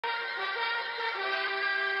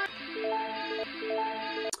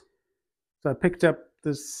So I picked up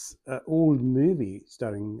this old movie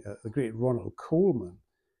starring the great Ronald Colman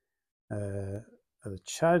at a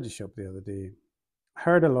charity shop the other day.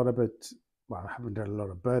 Heard a lot about, well, I haven't heard a lot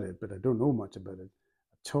about it, but I don't know much about it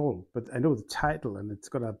at all. But I know the title, and it's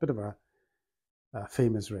got a bit of a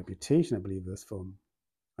famous reputation, I believe, this film.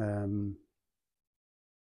 Um,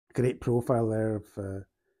 Great profile there of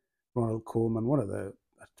Ronald Colman. What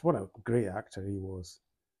a great actor he was.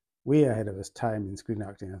 Way ahead of his time in screen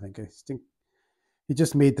acting, I think. I think he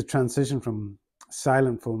just made the transition from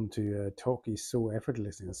silent film to talkie so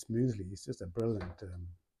effortlessly and smoothly. He's just a brilliant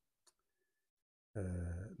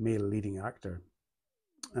male leading actor.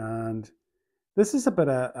 And this is about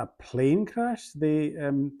a plane crash. They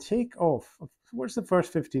take off. What's the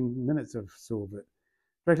first 15 minutes or so of it?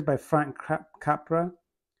 Directed by Frank Capra.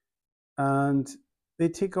 And they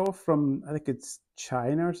take off from, I think it's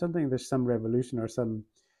China or something. There's some revolution or some,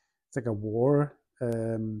 it's like a war.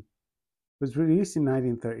 It was released in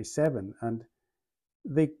 1937. And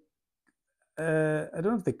they, I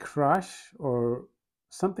don't know if they crash or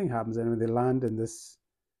something happens. Anyway, they land in this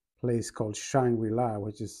place called Shangri-La,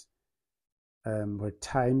 which is where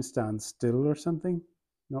time stands still or something.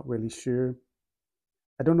 Not really sure.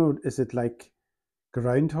 I don't know. Is it like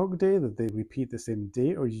Groundhog Day that they repeat the same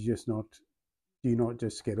day, or you just not? Do you not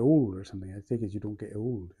just get old or something? I take it you don't get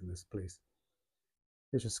old in this place.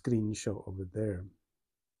 There's a screenshot of it there.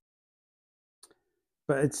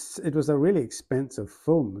 But it was a really expensive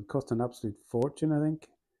film. It cost an absolute fortune, I think.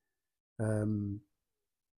 Um,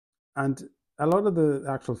 and a lot of the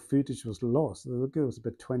actual footage was lost. I think it was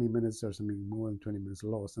about 20 minutes or something, more than 20 minutes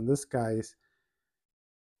lost. And this guy's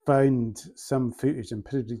found some footage and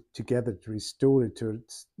put it together to restore it to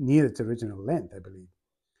near its original length, I believe.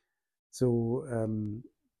 So, and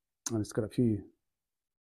it's got a few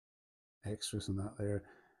extras on that there.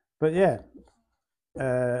 But yeah,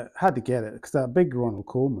 had to get it because that big Ronald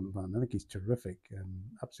Colman fan, I think he's terrific.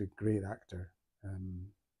 Absolute great actor.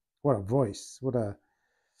 What a voice! What a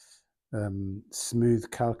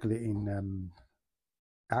smooth, calculating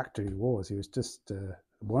actor he was. He was just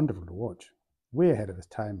wonderful to watch. Way ahead of his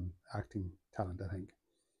time, acting talent, I think.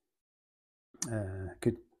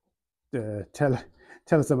 Could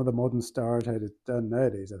tell some of the modern stars how it's done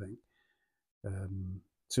nowadays, I think.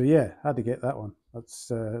 So yeah, had to get that one. That's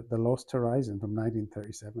The Lost Horizon from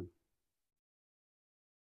 1937.